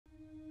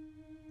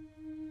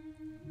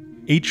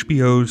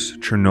HBO's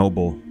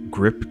Chernobyl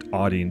gripped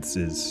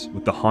audiences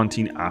with the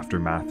haunting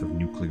aftermath of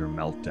nuclear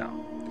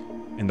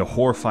meltdown and the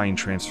horrifying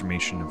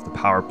transformation of the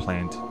power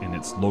plant and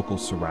its local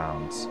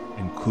surrounds,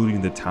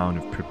 including the town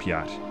of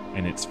Pripyat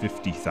and its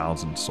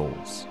 50,000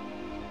 souls.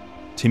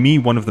 To me,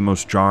 one of the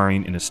most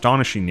jarring and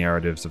astonishing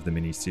narratives of the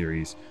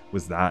miniseries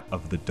was that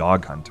of the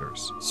dog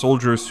hunters,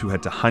 soldiers who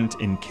had to hunt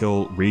and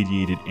kill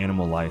radiated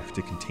animal life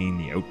to contain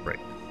the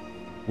outbreak.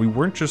 We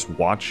weren't just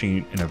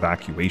watching an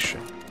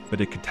evacuation, but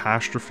a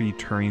catastrophe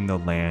turning the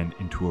land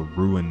into a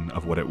ruin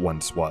of what it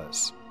once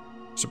was.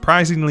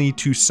 Surprisingly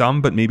to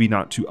some, but maybe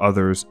not to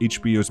others,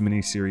 HBO's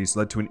miniseries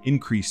led to an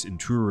increase in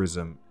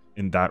tourism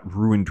in that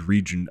ruined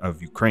region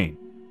of Ukraine.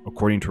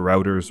 According to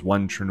Reuters,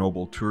 one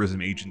Chernobyl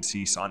tourism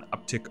agency saw an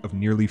uptick of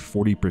nearly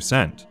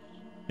 40%.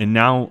 And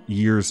now,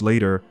 years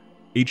later,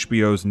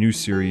 HBO's new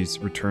series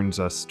returns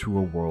us to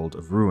a world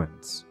of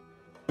ruins.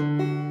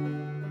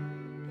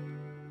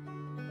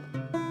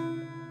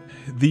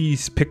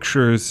 These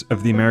pictures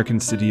of the American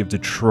city of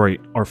Detroit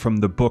are from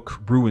the book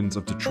Ruins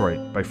of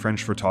Detroit by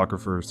French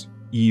photographers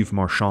Yves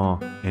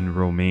Marchand and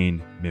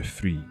Romain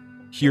Meffry.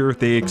 Here,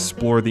 they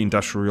explore the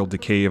industrial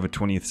decay of a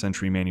 20th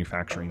century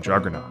manufacturing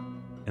juggernaut.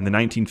 In the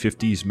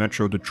 1950s,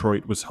 Metro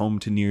Detroit was home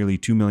to nearly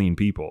 2 million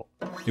people.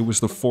 It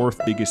was the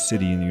fourth biggest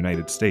city in the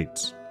United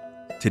States.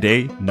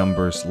 Today,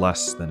 numbers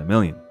less than 1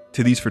 million.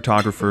 To these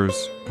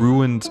photographers,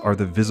 ruins are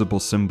the visible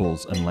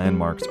symbols and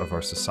landmarks of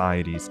our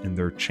societies in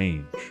their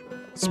change.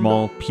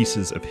 Small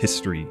pieces of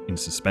history in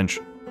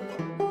suspension.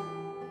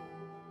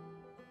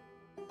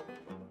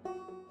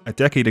 A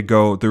decade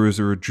ago, there was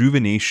a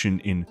rejuvenation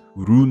in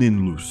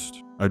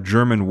Runenlust, a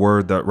German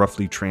word that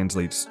roughly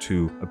translates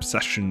to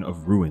obsession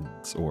of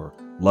ruins or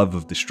love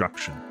of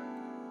destruction.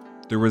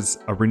 There was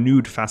a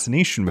renewed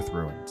fascination with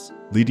ruins,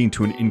 leading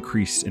to an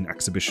increase in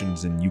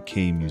exhibitions in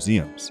UK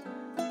museums.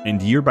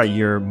 And year by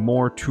year,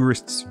 more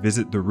tourists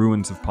visit the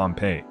ruins of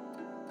Pompeii,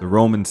 the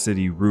Roman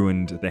city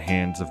ruined at the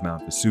hands of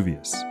Mount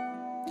Vesuvius.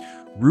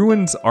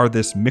 Ruins are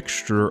this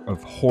mixture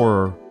of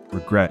horror,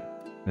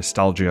 regret,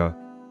 nostalgia,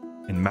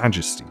 and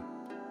majesty.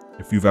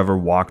 If you've ever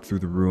walked through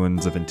the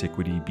ruins of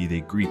antiquity, be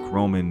they Greek,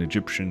 Roman,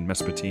 Egyptian,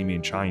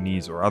 Mesopotamian,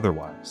 Chinese, or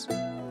otherwise,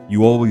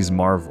 you always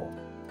marvel.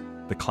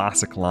 The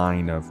classic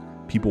line of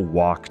people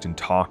walked and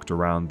talked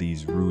around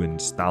these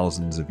ruins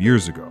thousands of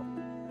years ago.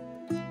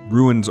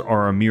 Ruins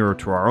are a mirror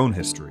to our own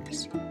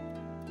histories.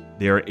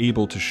 They are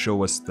able to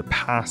show us the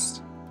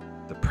past,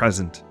 the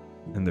present,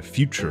 and the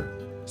future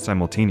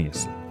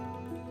simultaneously.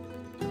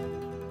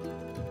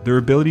 Their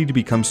ability to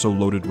become so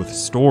loaded with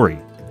story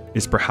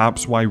is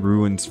perhaps why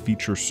ruins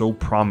feature so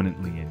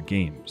prominently in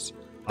games,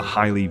 a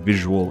highly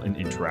visual and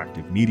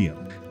interactive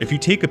medium. If you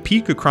take a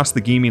peek across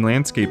the gaming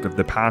landscape of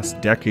the past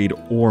decade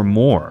or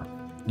more,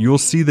 you'll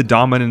see the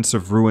dominance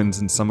of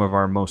ruins in some of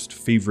our most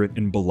favorite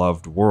and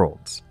beloved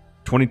worlds.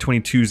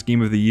 2022's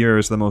Game of the Year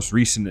is the most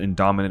recent and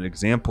dominant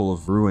example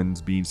of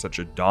ruins being such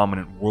a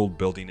dominant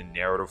world-building and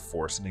narrative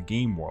force in a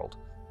game world.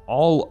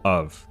 All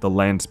of the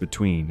lands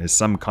between is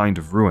some kind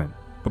of ruin.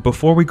 But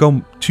before we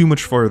go too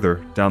much further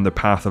down the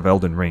path of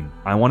Elden Ring,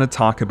 I want to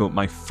talk about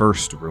my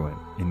first ruin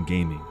in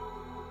gaming.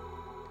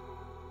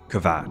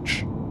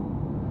 Kvatch.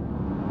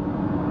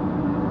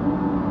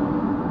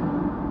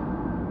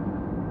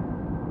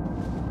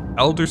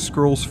 Elder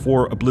Scrolls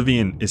IV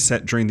Oblivion is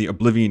set during the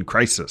Oblivion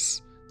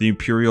Crisis. The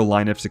Imperial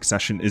line of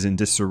succession is in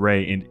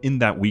disarray, and in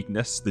that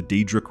weakness, the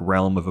Daedric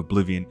realm of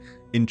Oblivion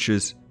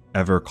inches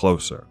ever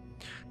closer.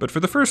 But for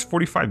the first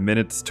 45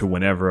 minutes to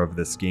whenever of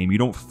this game, you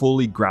don't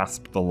fully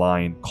grasp the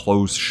line,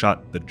 "close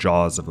shut the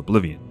jaws of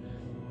Oblivion."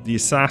 The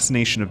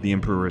assassination of the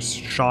Emperor is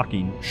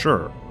shocking,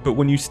 sure, but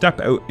when you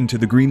step out into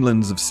the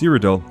Greenlands of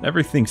Cyrodiil,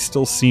 everything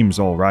still seems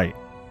alright.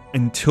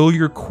 Until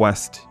your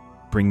quest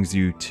brings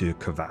you to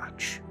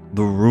Kvatch,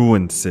 the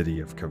ruined city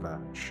of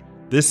Kvatch.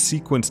 This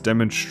sequence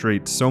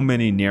demonstrates so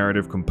many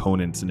narrative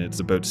components in its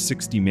about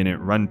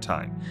 60-minute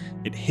runtime.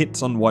 It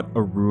hits on what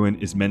a ruin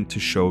is meant to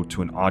show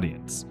to an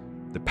audience.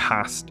 The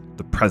past,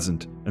 the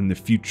present, and the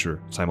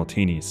future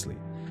simultaneously.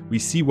 We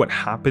see what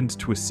happens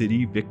to a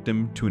city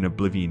victim to an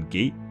Oblivion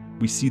Gate,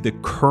 we see the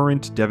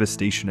current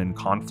devastation and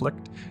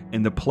conflict,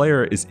 and the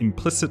player is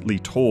implicitly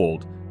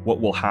told what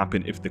will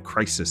happen if the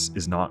crisis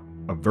is not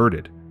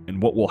averted,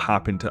 and what will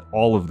happen to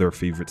all of their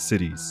favorite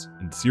cities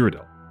in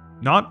Cyrodiil.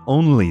 Not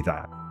only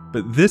that,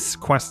 but this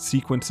quest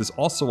sequence is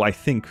also, I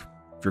think,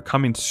 if you're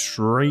coming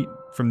straight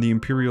from the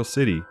Imperial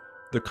City,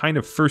 the kind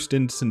of first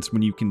instance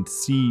when you can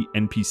see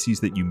NPCs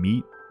that you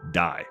meet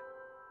die.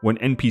 When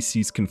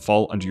NPCs can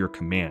fall under your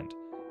command,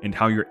 and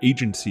how your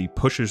agency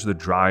pushes the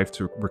drive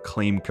to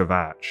reclaim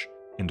Kvatch,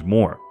 and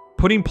more.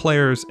 Putting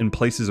players in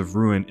places of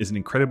ruin is an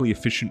incredibly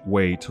efficient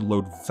way to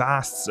load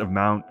vast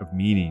amount of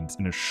meanings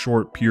in a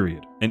short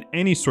period. In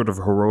any sort of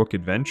heroic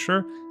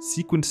adventure,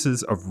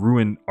 sequences of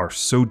ruin are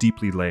so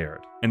deeply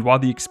layered. And while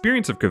the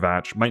experience of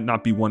Kvatch might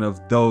not be one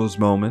of those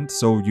moments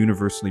so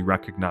universally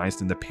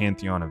recognized in the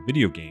pantheon of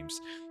video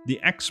games, the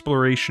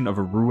exploration of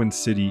a ruined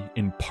city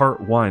in Part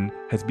 1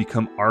 has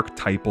become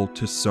archetypal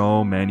to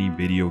so many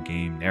video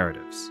game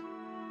narratives.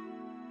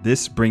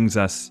 This brings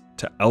us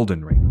to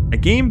Elden Ring. A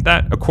game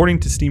that,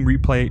 according to Steam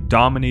Replay,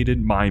 dominated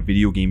my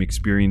video game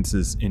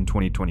experiences in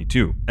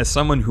 2022. As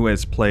someone who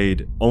has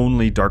played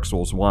only Dark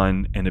Souls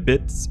 1 and a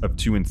bit of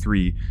 2 and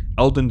 3,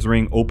 Elden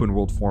Ring open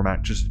world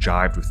format just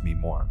jived with me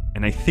more.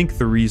 And I think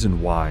the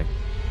reason why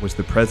was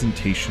the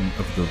presentation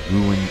of the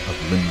ruin of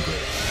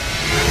Limgrave.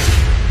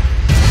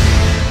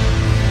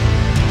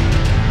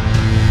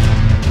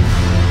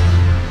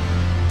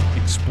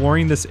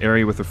 Exploring this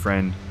area with a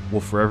friend will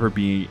forever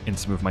be in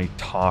some of my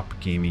top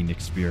gaming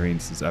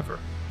experiences ever.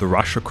 The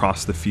rush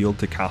across the field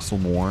to Castle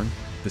Morn,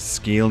 the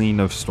scaling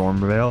of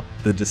Stormvale,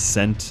 the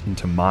descent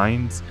into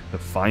mines, the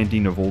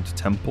finding of old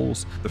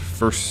temples, the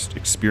first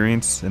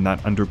experience in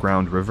that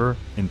underground river,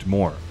 and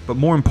more. But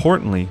more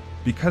importantly,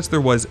 because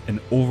there was an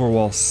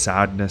overall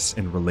sadness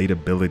and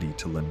relatability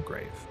to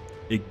Limgrave,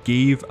 it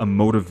gave a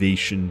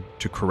motivation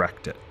to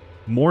correct it.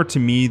 More to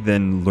me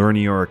than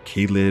Lernia or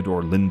Caelid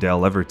or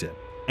Lindale ever did.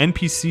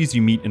 NPCs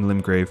you meet in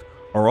Limgrave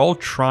are all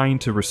trying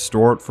to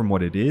restore it from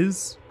what it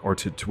is, or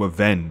to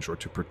avenge, or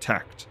to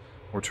protect,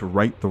 or to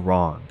right the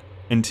wrong.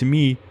 And to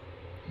me,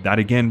 that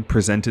again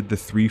presented the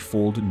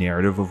threefold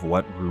narrative of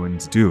what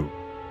ruins do.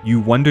 You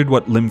wondered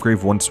what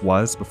Limgrave once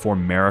was before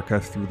America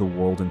threw the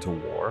world into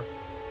war.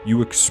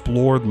 You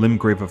explored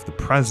Limgrave of the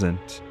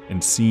present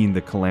and seeing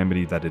the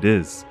calamity that it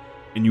is.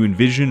 And you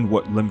envisioned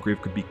what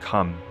Limgrave could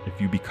become if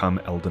you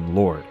become Elden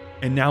Lord.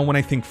 And now when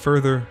I think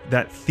further,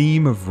 that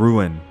theme of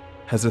ruin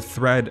has a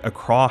thread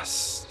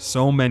across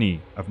so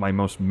many of my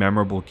most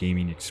memorable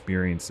gaming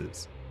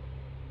experiences.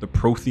 The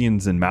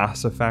Protheans in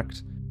Mass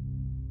Effect,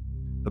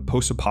 the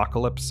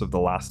post-apocalypse of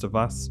The Last of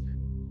Us,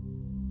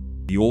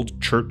 the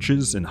old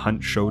churches in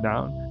Hunt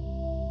Showdown,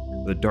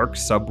 the dark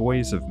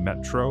subways of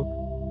Metro,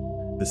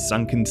 the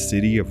sunken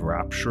city of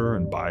Rapture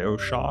and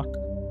BioShock.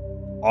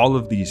 All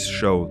of these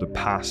show the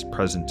past,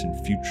 present,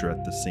 and future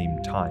at the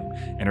same time,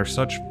 and are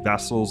such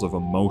vessels of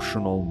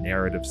emotional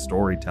narrative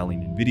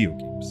storytelling in video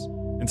games.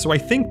 And so I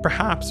think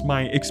perhaps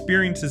my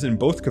experiences in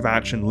both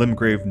Kvatch and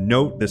Limgrave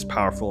note this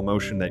powerful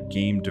emotion that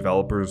game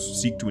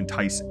developers seek to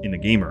entice in a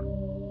gamer.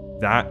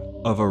 That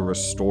of a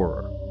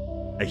restorer.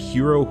 A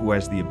hero who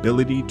has the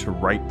ability to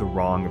right the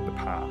wrong of the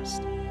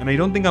past. And I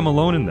don't think I'm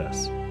alone in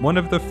this. One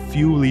of the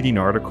few leading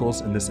articles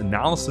in this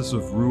analysis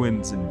of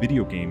ruins in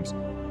video games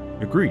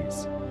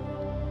agrees.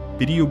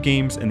 Video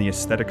Games and the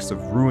Aesthetics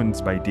of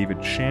Ruins by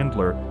David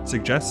Chandler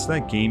suggests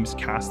that games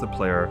cast the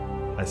player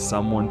as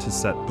someone to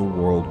set the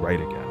world right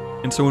again.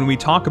 And so when we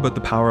talk about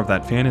the power of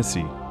that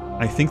fantasy,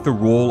 I think the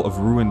role of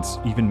ruins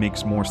even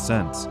makes more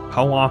sense.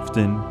 How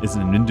often is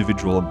an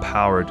individual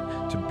empowered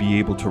to be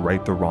able to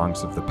right the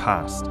wrongs of the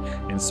past?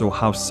 And so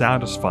how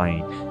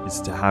satisfying is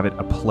to have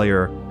a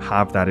player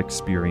have that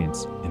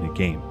experience in a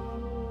game?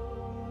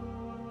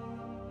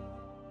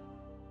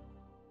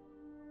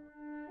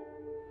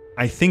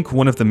 I think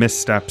one of the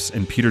missteps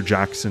in Peter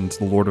Jackson's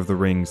The Lord of the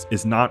Rings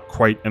is not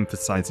quite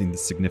emphasizing the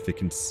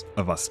significance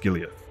of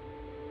Osgiliath.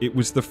 It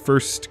was the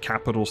first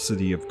capital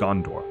city of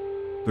Gondor.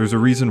 There's a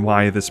reason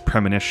why this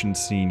premonition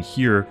scene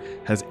here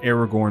has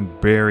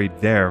Aragorn buried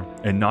there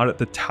and not at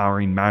the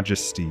towering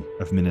majesty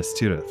of Minas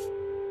Tirith.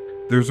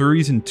 There's a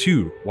reason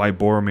too why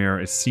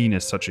Boromir is seen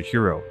as such a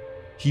hero.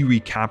 He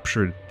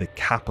recaptured the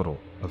capital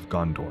of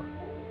Gondor.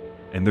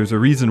 And there's a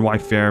reason why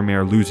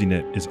Faramir losing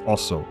it is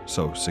also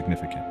so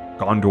significant.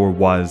 Gondor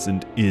was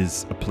and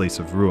is a place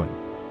of ruin.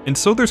 And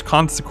so there's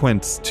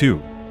consequence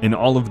too in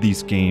all of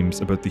these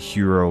games about the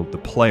hero, the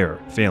player,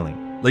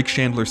 failing. Like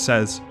Chandler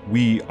says,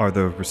 we are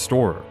the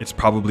restorer. It's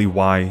probably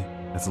why,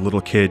 as a little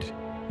kid,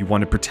 you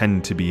want to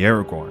pretend to be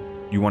Aragorn.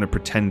 You want to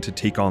pretend to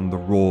take on the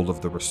role of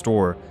the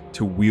restorer,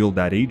 to wield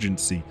that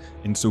agency,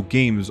 and so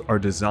games are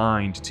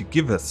designed to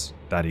give us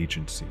that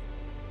agency.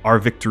 Our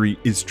victory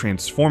is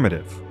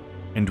transformative,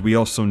 and we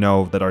also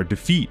know that our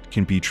defeat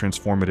can be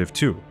transformative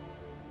too.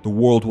 The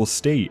world will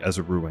stay as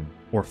a ruin,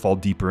 or fall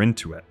deeper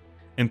into it.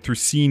 And through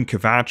seeing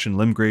Kvatch and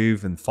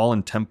Limgrave and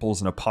fallen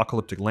temples and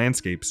apocalyptic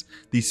landscapes,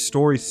 these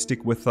stories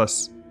stick with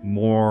us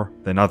more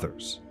than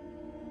others.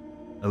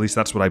 At least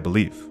that's what I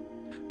believe.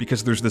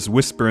 Because there's this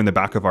whisper in the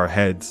back of our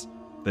heads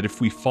that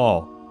if we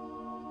fall,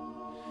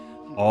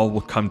 all will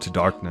come to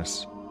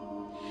darkness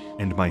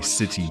and my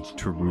city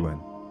to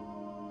ruin.